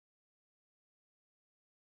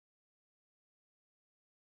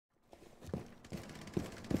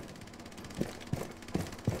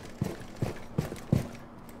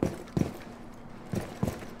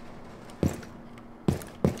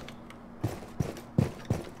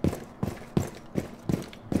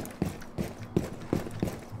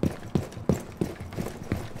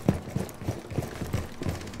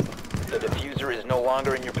diffuser is no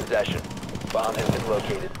longer in your possession. Bomb has been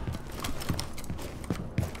located.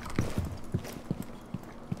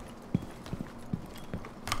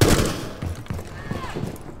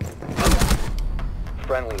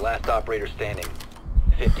 Friendly, last operator standing.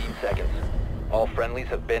 15 seconds. All friendlies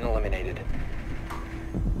have been eliminated.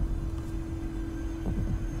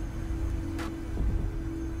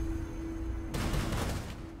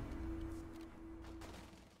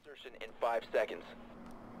 Insertion in 5 seconds.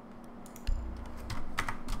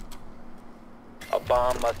 A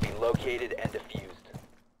bomb must be located and defused.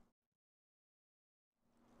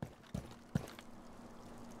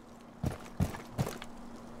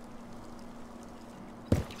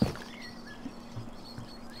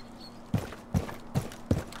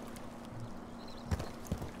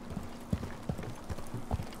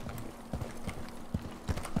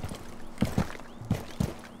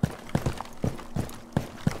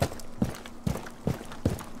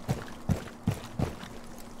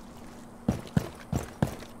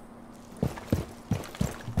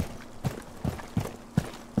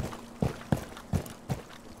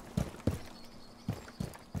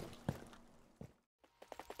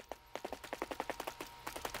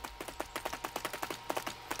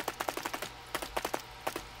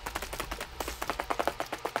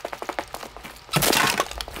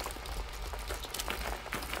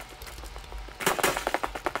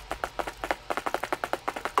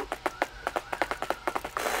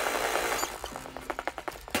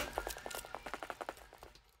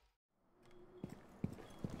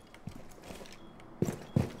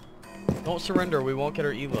 Don't surrender, we won't get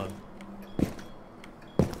our ELO.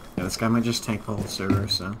 Yeah, this guy might just tank the whole server,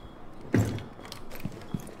 so.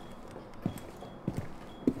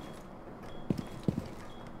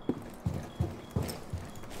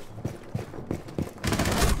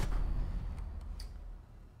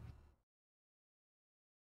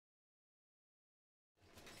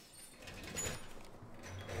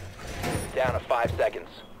 Down to 5 seconds.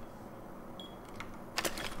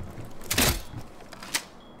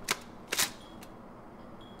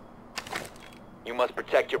 You must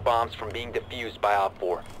protect your bombs from being defused by Op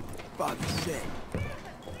 4. Father said.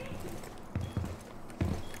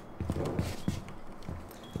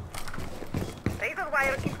 Razor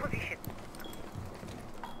wire in position.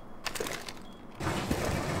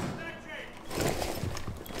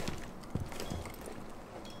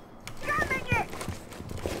 Jamming it!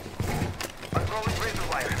 Unrolling razor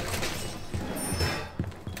wire.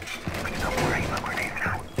 Don't worry about grenades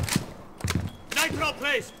now. Nitro,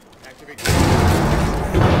 please! Activate.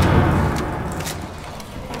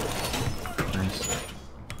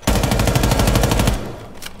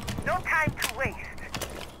 No time to waste.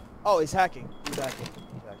 Oh, he's hacking. He's hacking.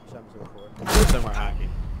 He's hacking. 704. Both of them are hacking.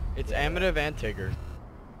 It's Amative and Tigger.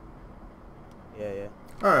 Yeah, yeah.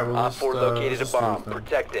 Alright, well, Op 4 located a just bomb. leave them.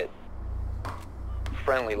 Protect it.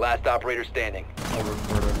 Friendly, last operator standing. I'll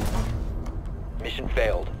report everything. Mission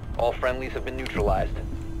failed. All friendlies have been neutralized.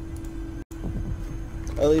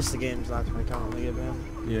 At least the game's not going to currently give him.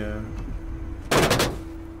 Yeah.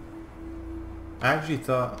 I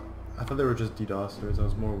thought they were just DDoSers. I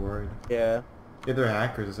was more worried. Yeah. If they're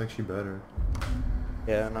hackers, it's actually better.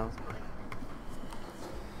 Yeah, no.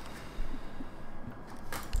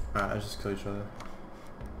 Alright, let's just kill each other.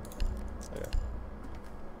 Okay.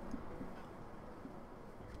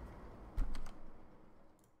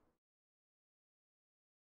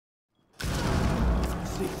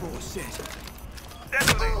 C4 set.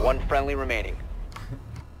 One friendly remaining.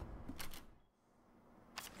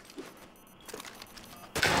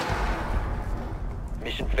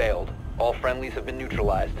 Mission failed. All friendlies have been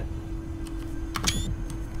neutralized.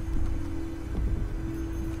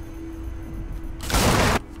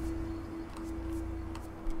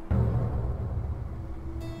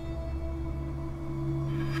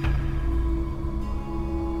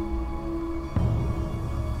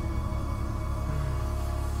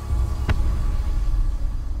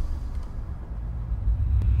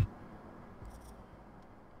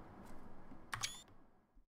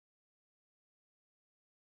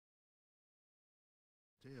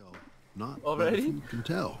 Not Already? You can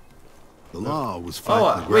tell. The law was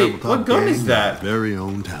fighting the wait, gravel what top gun gang is in that? our very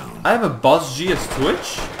own town. I have a Boss GS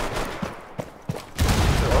Twitch?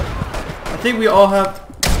 I think we all have...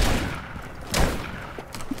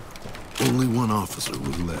 Only one officer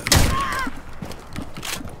was left.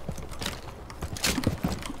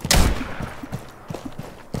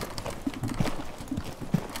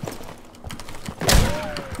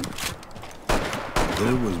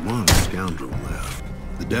 There was one scoundrel left.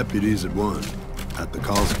 The deputies had won, at the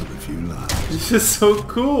cost of a few lives. This is so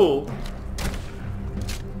cool.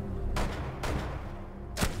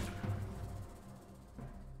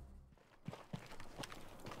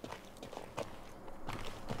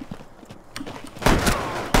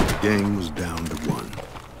 gang was down to one.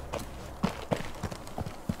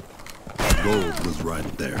 Gold was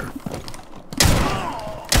right there.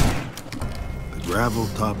 The gravel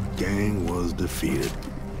top gang was defeated.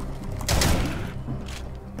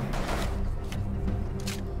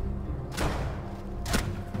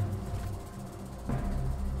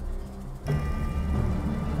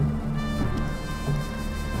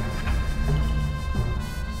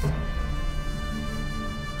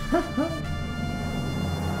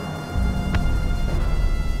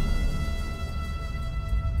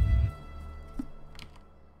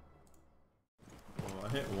 Oh, I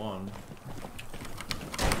hit one.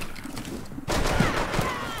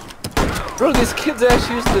 Bro, these kids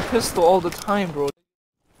actually use the pistol all the time, bro.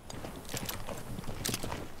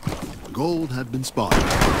 Gold had been spotted.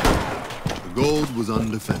 The gold was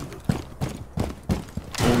undefended.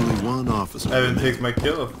 Only one officer Evan remained. takes my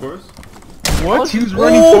kill, of course. What? He was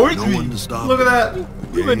running towards No me. one to stop. Look at that!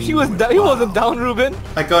 Ruben, he wasn't down, Ruben.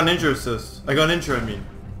 I got an injury assist. I got an injury, I mean.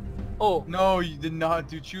 Oh, No, you did not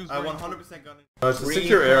do choose. I 100% got an injury. It's a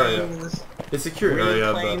secure area. It's a secure area,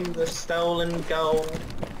 Reclaim but... the stolen gold.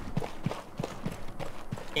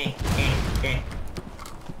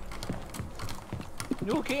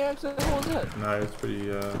 you okay, Accent? What was that? Nah, it's pretty,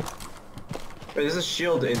 Wait, there's a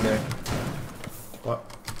shield in there. What?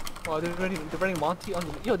 Oh, they're running Monty on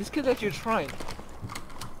the. Yo, these kids actually trying.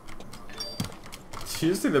 Do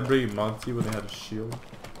you think they're bringing Monty when they had a shield?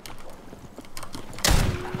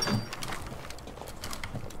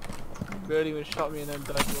 Barely even shot me and then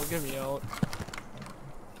died, bro. Get me out.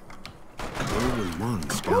 There was one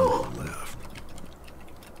scoundrel left.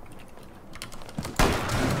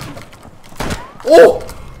 Oh!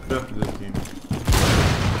 Good after this game.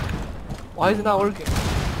 Why is it not working?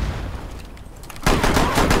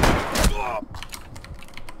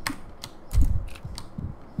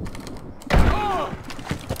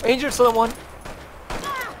 I injured someone.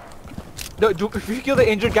 No, if you kill the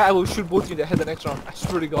injured guy, I will shoot both of you in the head the next round. I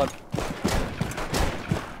swear to God.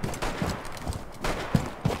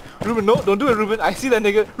 Ruben, no, don't do it, Ruben. I see that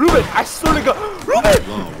nigga. Ruben, I swear to God. Ruben!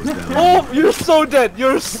 Law was down. Oh, you're so dead.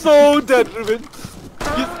 You're so dead, Ruben.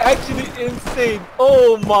 He's actually insane.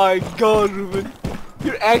 Oh my God, Ruben.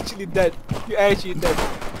 You're actually dead. You're actually dead.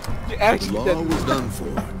 You're The actually law dead. was done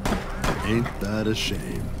for. Ain't that a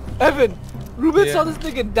shame? Evan, Ruben Yeah. saw this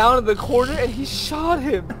nigga down in the corner and he shot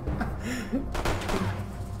him.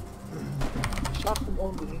 Shot him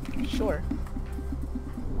only. Sure.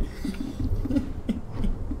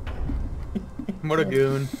 What a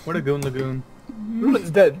goon. What a goon lagoon. Ruben's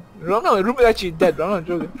dead. No, Ruben's actually dead, bro. I'm not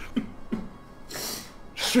joking.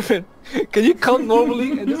 Ruben, can you come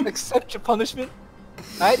normally and just accept your punishment?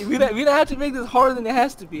 Alright, we don't have to make this harder than it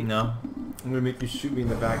has to be. No. I'm gonna make you shoot me in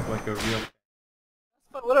the back like a real...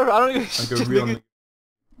 But whatever, I don't even Like a real... nigga.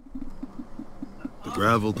 The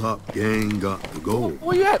gravel top gang got the gold.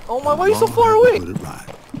 Where you at? Oh my, why are you so Law far had to away? Put it right.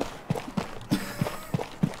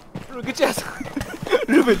 Ruben, get your ass.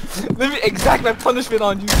 Ruben, let me exact my punishment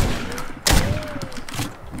on you.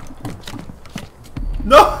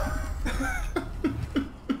 No!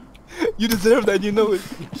 You deserve that, you know it.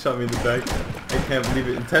 Shot me in the back. I can't believe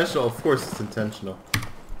it. Intentional? Of course it's intentional.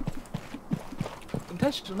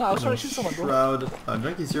 Intentional? No, I was trying to shoot someone, bro. Shroud.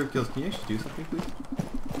 Drinking 0 kills. Can you actually do something, please?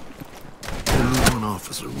 Only one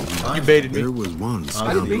officer remained. You baited me. There was one I didn't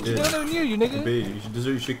scoundrel. beat you down near you, nigga. Bait.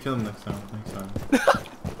 You should kill him next time.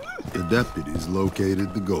 The deputies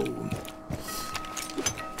located the gold.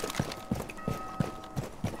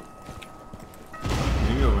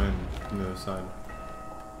 You go in from the other side.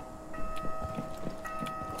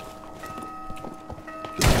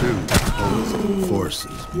 The two opposing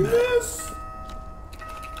forces met. Yes!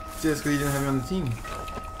 Just because you didn't have me on the team.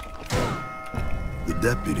 The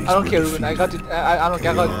deputies I don't were care, Ruben. I got to. defeated. I don't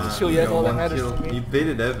care. I got the shield. Yeah, all that matters to You me.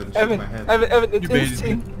 baited Evan. Shook Evan, my head. Evan, it's You baited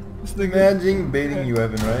insane. This nigga. Imagine baiting you,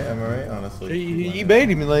 Evan, right? Am I right? Honestly. He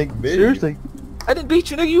baited me, like, Baited seriously. I didn't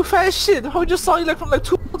beat you, nigga. You fat as shit. I just saw you like from like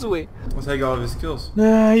 2 miles away. What's how he got all of his kills?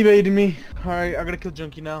 Nah, he baited me. Alright, I gotta kill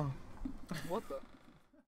Junkie now. What the?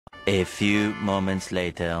 A few moments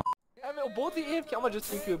later. Yeah, I mean, both the AFK. I'm gonna just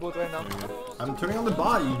think you both right now. I'm turning on the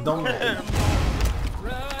body, you dumb bitch.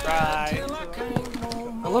 Right.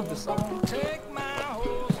 I love this song.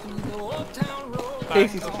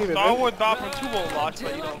 Casey's a favorite. I would not for 2 volt lots,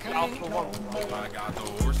 but you know, out for 1.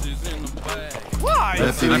 Why?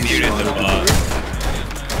 Deputies spotted the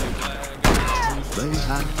They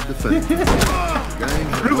had to defend. The gang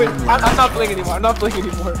had Ruben, one I'm last not playing anymore. I'm not playing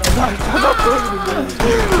anymore. I'm not playing anymore.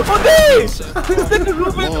 Oh, this!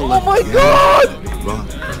 Ruben! Oh my God! rock.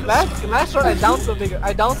 last round I downed some nigga.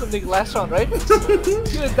 I downed some nigga last round, right? He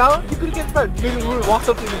was down, he couldn't get fed. Nigga Ruben walks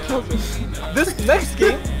up to him and kills him. This next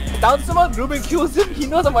game, down someone, Ruben kills him, he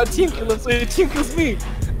knows that my team killed him, so his team kills me.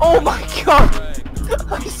 Oh my god!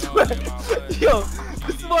 I swear! Yo,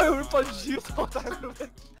 this is why we punch you all the time, Ruben.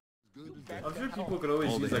 I'm sure people could always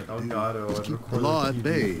All use they like had to do Elgato was and keep record the law the at TV.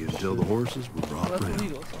 bay until the horses were brought That's round.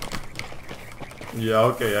 illegal, so. Yeah,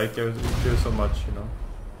 okay, I care so much, you know.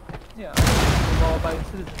 Yeah, I'm a law-abiding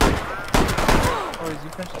citizen. Or is you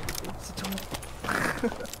French like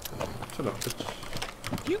Shut up,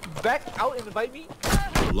 bitch. You back out and invite me?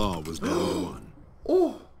 The law was down to one.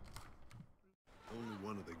 Oh! Only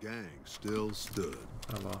one of the gang still stood.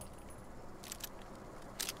 Hello.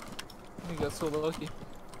 You got so lucky.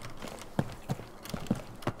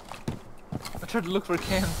 I tried to look for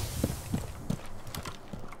cans.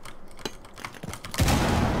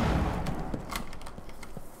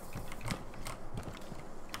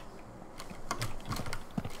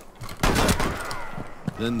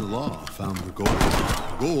 Then the law found the gold.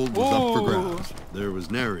 The gold was up for grabs. There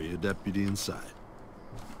was nary a deputy in sight.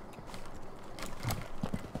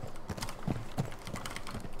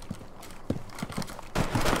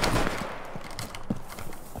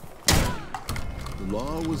 The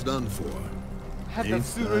law was done for. I had that Ain't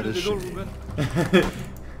suit that ready a to go, shame? Ruben.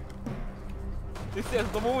 They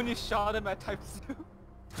said the moment you shot him, I typed suit.